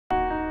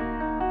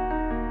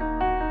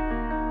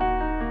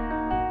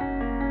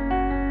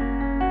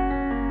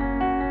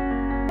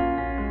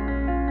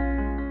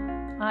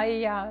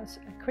I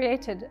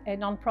created a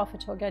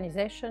non-profit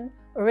organization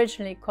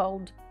originally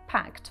called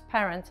PACT,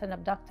 Parents and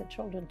Abducted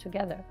Children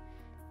Together,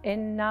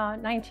 in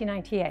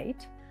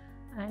 1998.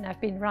 And I've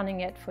been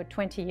running it for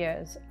 20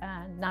 years,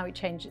 and now it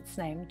changed its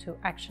name to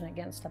Action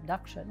Against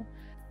Abduction.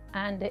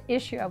 And the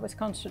issue I was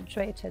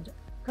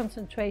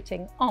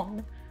concentrating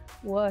on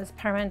was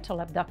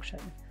parental abduction,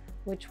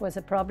 which was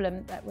a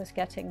problem that was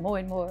getting more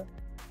and more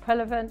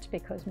relevant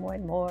because more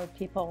and more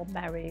people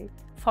marry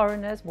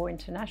foreigners, more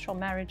international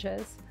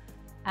marriages.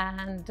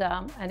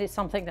 And it's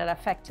something that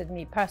affected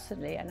me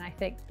personally. And I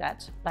think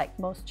that, like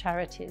most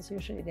charities,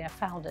 usually they are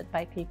founded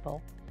by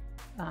people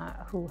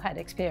who had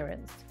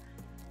experienced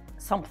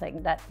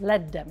something that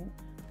led them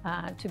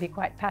to be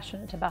quite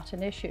passionate about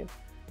an issue.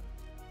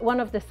 One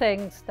of the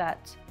things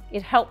that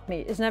it helped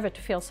me is never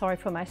to feel sorry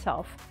for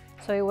myself.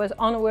 So it was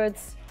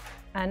onwards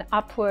and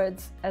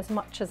upwards as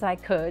much as I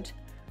could.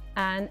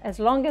 And as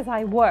long as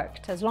I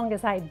worked, as long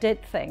as I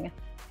did things,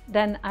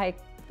 then I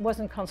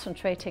wasn't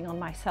concentrating on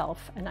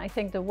myself. And I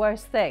think the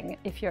worst thing,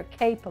 if you're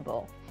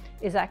capable,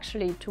 is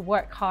actually to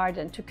work hard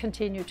and to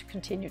continue.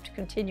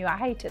 I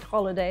hated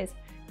holidays,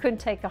 couldn't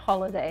take a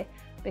holiday,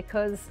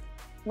 because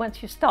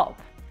once you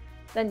stop,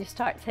 then you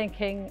start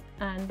thinking,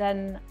 and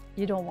then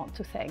you don't want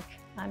to think.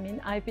 I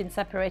mean, I've been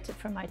separated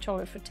from my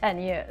children for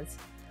 10 years,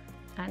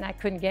 and I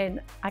couldn't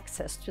gain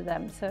access to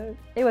them, so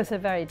it was a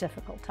very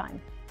difficult time.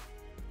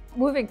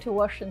 Moving to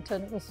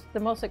Washington was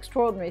the most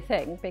extraordinary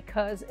thing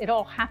because it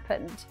all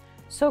happened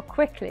so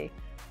quickly.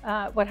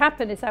 What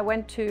happened is I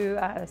went to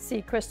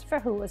see Christopher,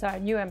 who was our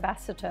new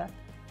ambassador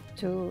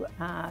to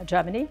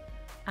Germany,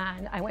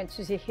 and I went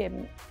to see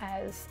him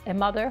as a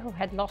mother who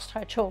had lost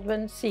her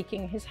children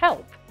seeking his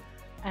help.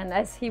 And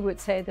as he would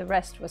say, the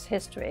rest was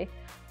history.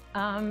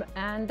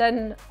 And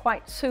then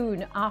quite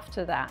soon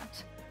after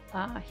that,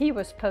 he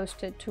was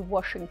posted to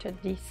Washington,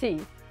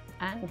 D.C.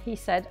 And he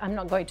said, "I'm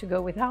not going to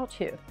go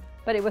without you."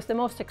 But it was the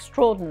most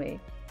extraordinary,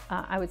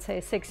 I would say,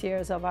 6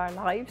 years of our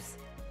lives.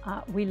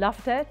 We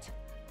loved it.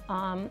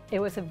 It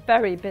was a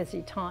very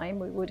busy time.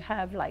 We would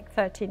have like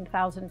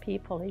 13,000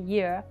 people a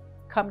year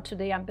come to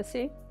the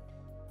embassy.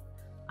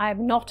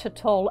 I'm not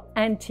at all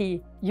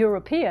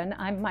anti-European.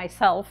 I'm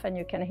myself, and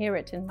you can hear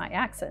it in my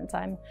accent.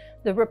 I'm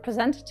the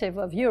representative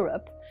of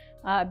Europe,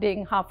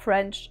 being half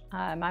French.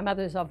 My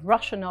mother's of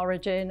Russian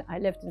origin. I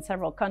lived in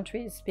several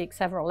countries, speak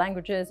several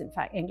languages. In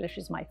fact, English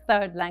is my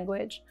third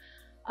language.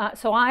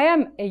 So I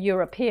am a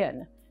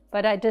European,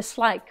 but I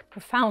dislike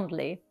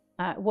profoundly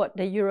what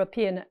the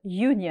European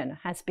Union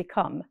has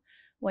become.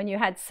 When you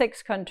had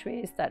 6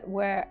 countries that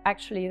were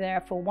actually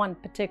there for one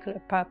particular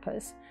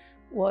purpose,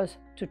 was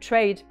to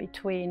trade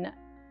between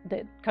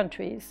the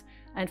countries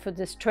and for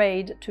this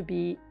trade to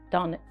be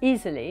done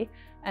easily.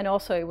 And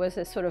also it was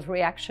a sort of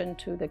reaction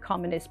to the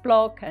communist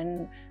bloc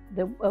and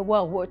the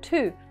World War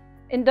II.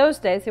 In those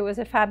days it was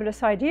a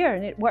fabulous idea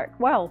and it worked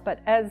well, but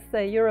as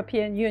the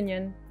European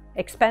Union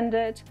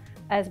expanded,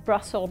 as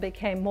Brussels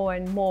became more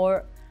and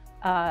more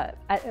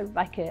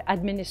like an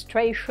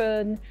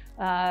administration,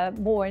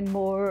 more and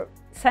more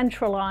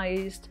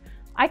centralized,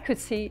 I could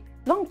see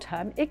long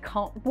term it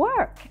can't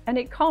work. And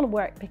it can't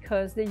work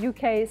because the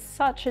UK is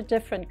such a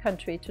different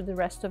country to the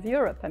rest of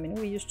Europe. I mean,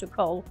 we used to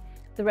call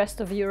the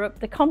rest of Europe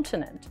the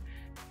continent.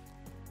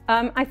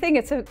 I think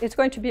it's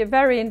going to be a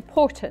very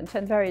important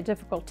and very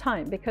difficult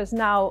time, because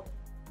now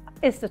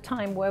is the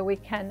time where we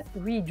can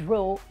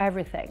redraw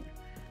everything.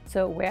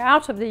 So we're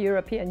out of the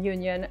European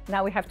Union.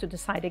 Now we have to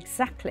decide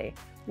exactly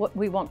what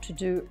we want to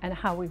do and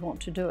how we want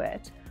to do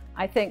it.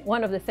 I think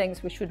one of the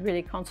things we should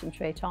really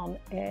concentrate on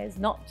is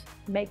not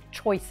make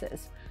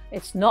choices.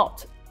 It's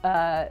not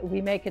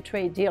we make a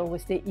trade deal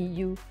with the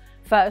EU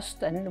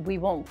first and we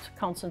won't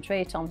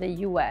concentrate on the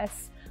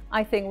US.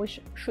 I think we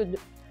should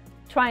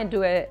try and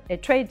do a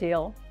trade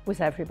deal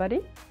with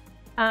everybody.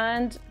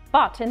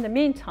 But in the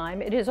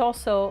meantime, it is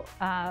also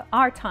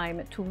our time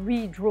to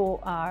redraw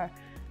our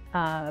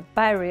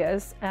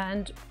barriers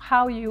and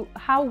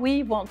how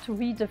we want to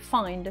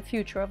redefine the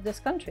future of this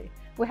country.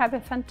 We have a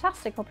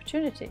fantastic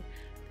opportunity,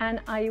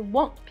 and I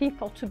want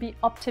people to be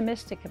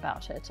optimistic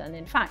about it. And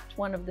in fact,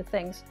 one of the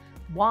things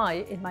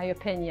why, in my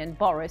opinion,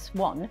 Boris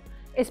won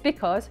is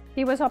because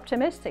he was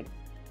optimistic.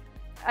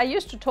 I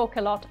used to talk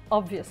a lot,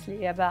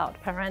 obviously,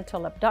 about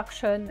parental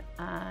abduction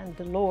and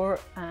the law,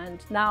 and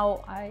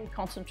now I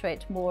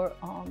concentrate more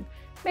on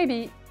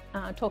maybe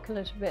talk a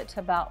little bit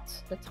about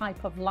the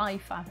type of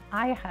life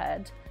I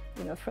had,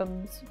 you know,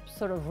 from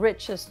sort of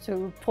riches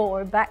to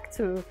poor back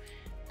to,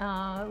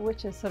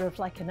 which is sort of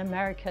like an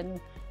American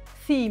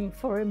theme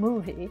for a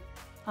movie.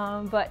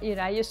 But, you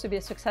know, I used to be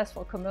a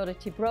successful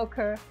commodity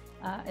broker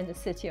in the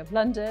City of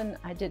London.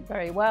 I did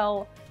very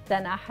well.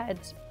 Then I had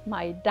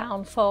my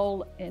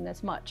downfall in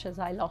as much as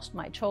I lost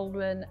my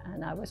children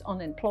and I was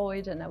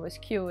unemployed and I was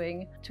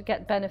queuing to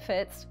get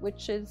benefits,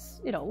 which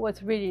is, you know,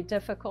 was really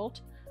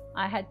difficult.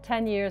 I had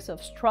 10 years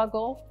of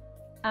struggle,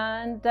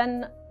 and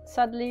then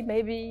suddenly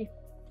maybe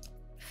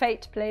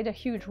fate played a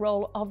huge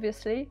role,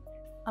 obviously.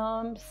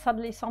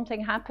 Suddenly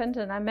something happened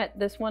and I met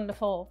this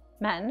wonderful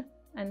man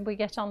and we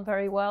get on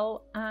very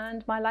well,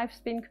 and my life's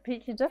been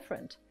completely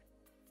different.